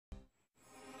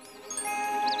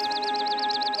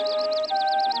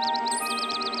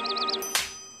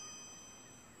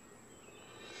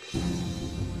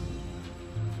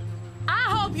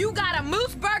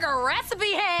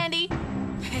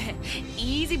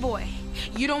easy boy.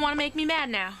 You don't want to make me mad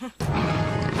now.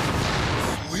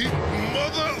 Sweet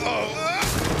mother of...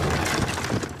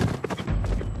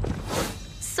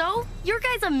 So, your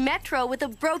guy's a metro with a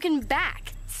broken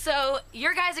back. So,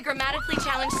 your guy's a grammatically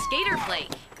challenged skater flake.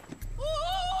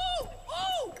 Ooh!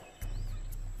 Ooh!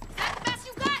 That's the best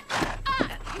you got!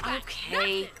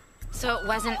 Okay, so it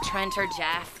wasn't Trent or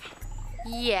Jeff.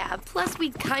 Yeah, plus we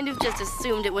kind of just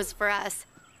assumed it was for us.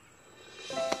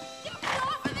 Get me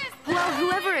off of this! Well,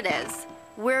 whoever it is,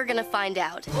 we're gonna find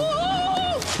out. Ooh!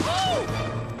 Ooh!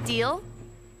 Deal?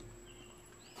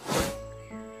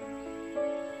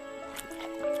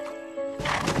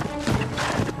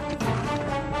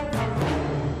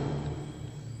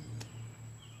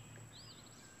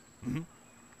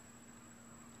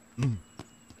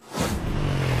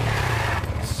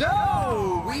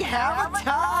 So, we have a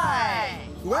tie!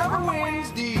 Whoever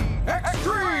wins the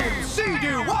X-Treme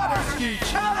Sea-Doo Water Ski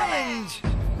Challenge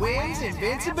wins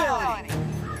invincibility.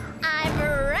 I'm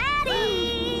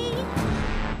ready!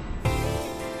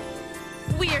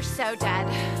 We're so dead.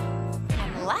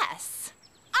 Unless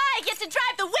I get to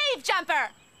drive the wave jumper!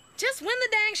 Just win the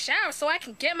dang shower so I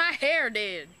can get my hair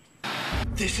did.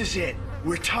 This is it.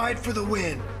 We're tied for the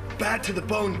win. Bad to the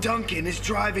bone Duncan is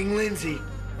driving Lindsay.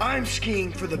 I'm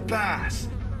skiing for the bass.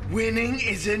 Winning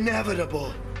is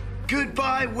inevitable.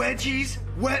 Goodbye wedgies,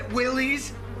 wet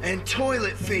willies, and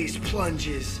toilet face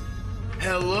plunges.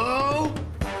 Hello,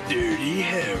 Dirty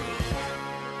Harold.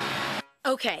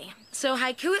 Okay, so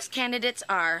Haiku's candidates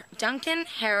are Duncan,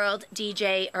 Harold,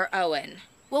 DJ, or Owen.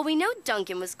 Well, we know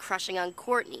Duncan was crushing on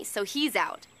Courtney, so he's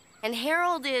out. And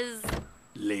Harold is...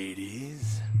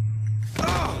 Ladies.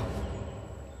 Oh!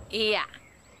 Yeah.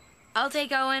 I'll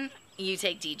take Owen, you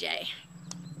take DJ.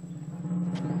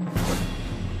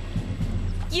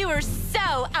 You are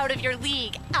so out of your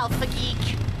league, Alpha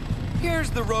Geek. Here's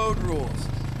the road rules.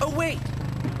 Oh, wait.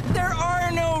 There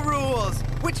are no rules,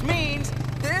 which means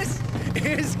this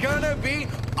is gonna be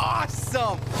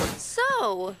awesome.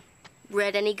 So,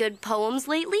 read any good poems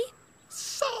lately?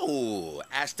 So,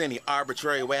 asked any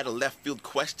arbitrary way out of left field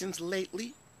questions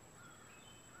lately?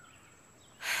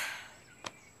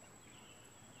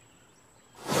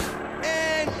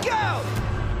 And go!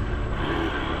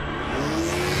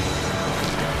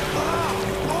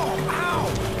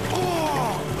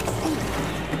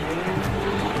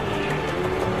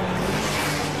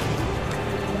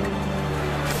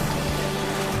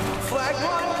 Flag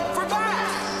one for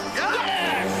bass!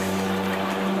 Yes!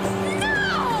 No!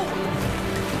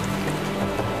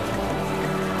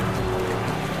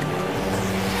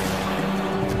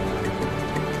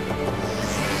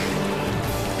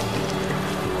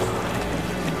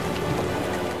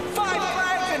 Five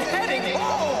flags and heading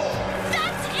home!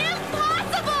 That's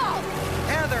impossible!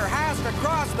 Heather has to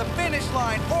cross the finish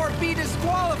line or be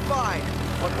disqualified.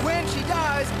 But when she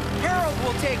does, Harold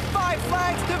will take 5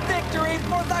 flags to victory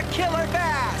for the killer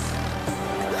bass.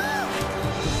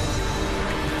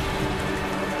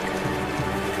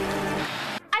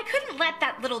 I couldn't let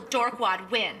that little dorkwad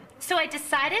win, so I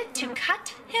decided to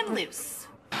cut him loose.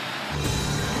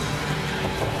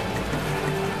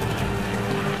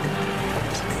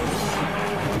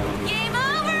 Game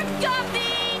over,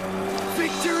 Guppy!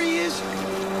 Victory is...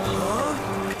 Huh?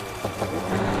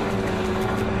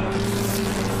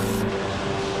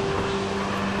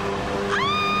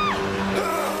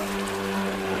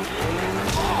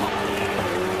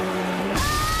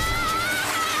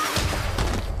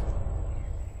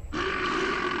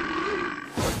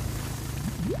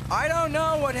 I don't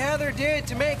know what Heather did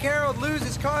to make Harold lose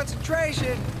his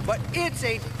concentration, but it's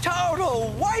a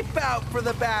total wipeout for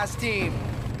the bass team.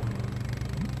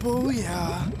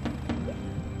 Booyah.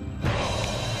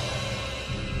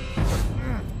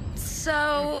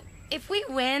 So, if we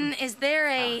win, is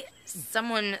there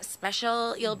someone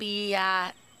special you'll be,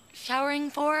 showering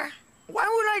for? Why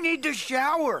would I need to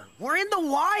shower? We're in the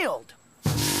wild.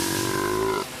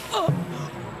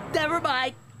 Never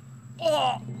mind.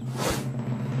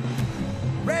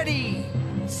 Ready,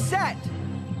 set,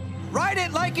 ride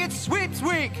it like it's sweeps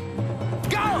week.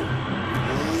 Go!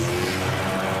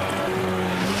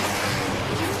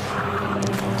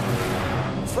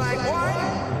 Flag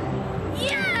one.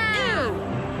 Yeah!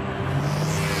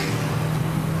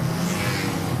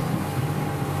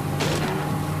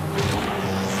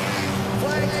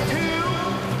 Flags 2,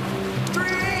 3,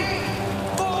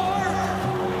 4.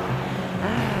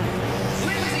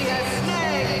 Lindsay has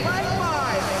snagged flag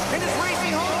 5 and is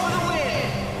racing home for the win.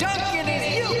 Duncan is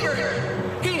euchred.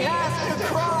 He has to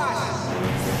cross.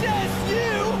 Says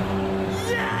you.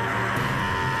 Yeah!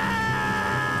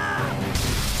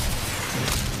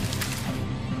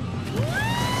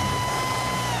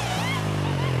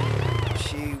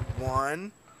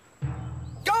 1.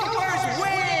 Gophers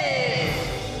win!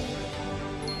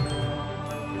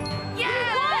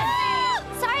 Yeah!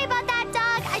 Sorry about that,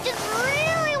 Doug. I just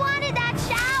really wanted that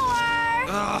shower.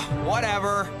 Ugh,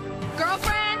 whatever.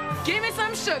 Girlfriend, give me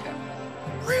some sugar.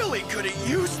 Really could have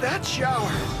used that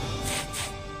shower.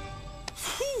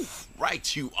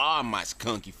 Right you are, my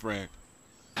skunky friend.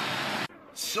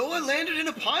 So I landed in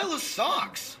a pile of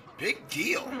socks. Big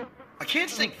deal. I can't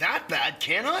stink that bad,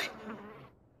 can I?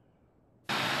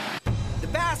 The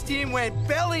Bass team went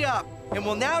belly up and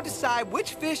will now decide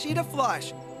which fish eat a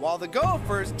flush, while the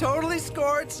Gophers totally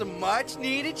scored some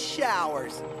much-needed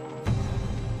showers.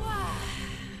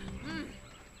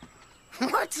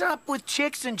 What's up with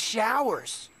chicks and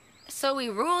showers? So we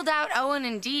ruled out Owen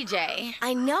and DJ.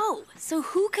 I know. So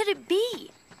who could it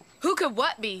be? Who could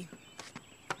what be?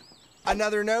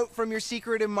 Another note from your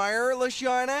secret admirer,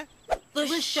 Lashana?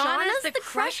 Lashana's the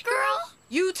crush girl?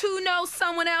 You two know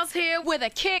someone else here with a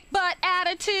kick-butt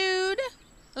attitude?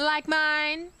 Like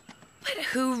mine? But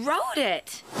who wrote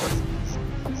it?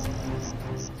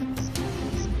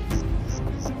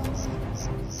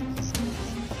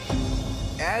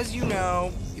 As you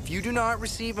know, if you do not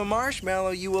receive a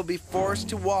marshmallow, you will be forced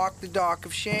to walk the dock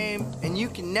of shame, and you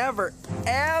can never,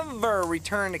 ever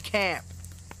return to camp.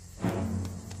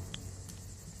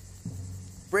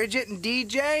 Bridget and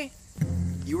DJ,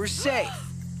 you were safe.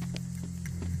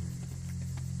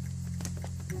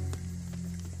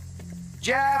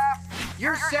 Jeff,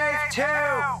 you're safe too.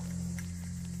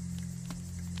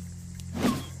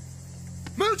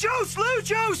 Muchos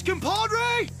luchos,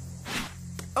 compadre!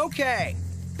 Okay,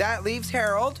 that leaves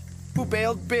Harold, who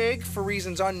bailed big for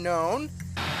reasons unknown,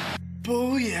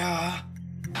 Booyah.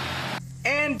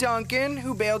 and Duncan,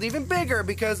 who bailed even bigger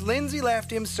because Lindsay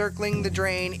left him circling the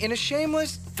drain in a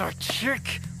shameless, The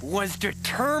chick was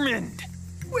determined.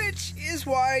 which is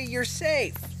why you're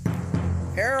safe.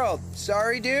 Harold,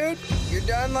 sorry dude, you're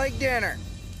done like dinner.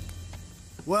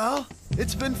 Well,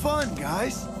 it's been fun,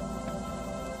 guys.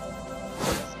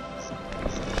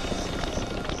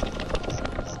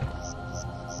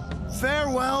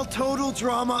 Farewell, Total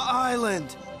Drama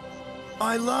Island.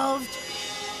 I loved,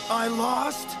 I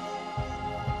lost,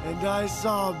 and I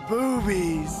saw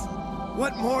boobies.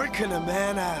 What more can a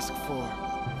man ask for?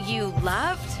 You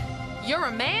loved? You're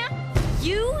a man?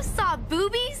 You saw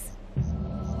boobies?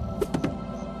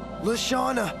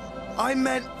 Lashana, I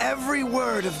meant every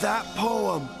word of that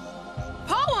poem.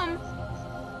 Poem?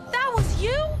 That was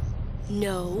you?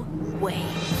 No way.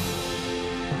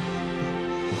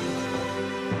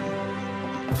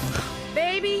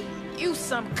 Baby, you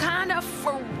some kind of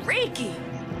freaky.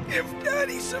 Give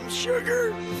Daddy some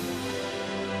sugar.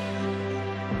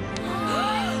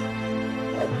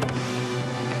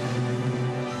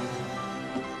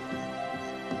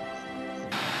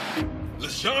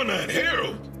 Lashana and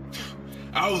Harold,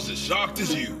 I was as shocked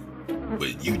as you,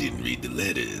 but you didn't read the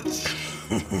letters.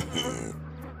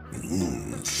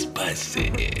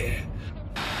 Spicy.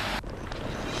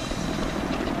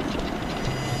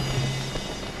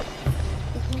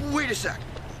 Wait a sec.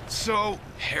 So,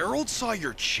 Harold saw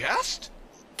your chest?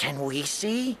 Can we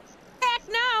see? Heck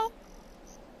no.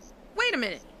 Wait a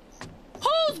minute.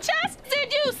 Whose chest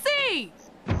did you see?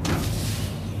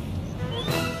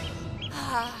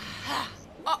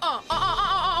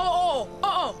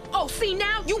 Oh, see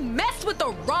now? You messed with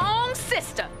the wrong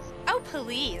sister. Oh,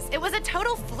 please. It was a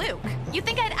total fluke. You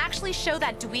think I'd actually show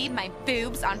that dweeb my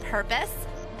boobs on purpose?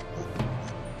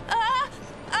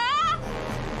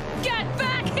 Get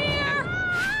back here!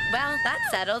 Well, that's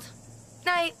settled.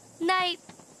 Night. Night.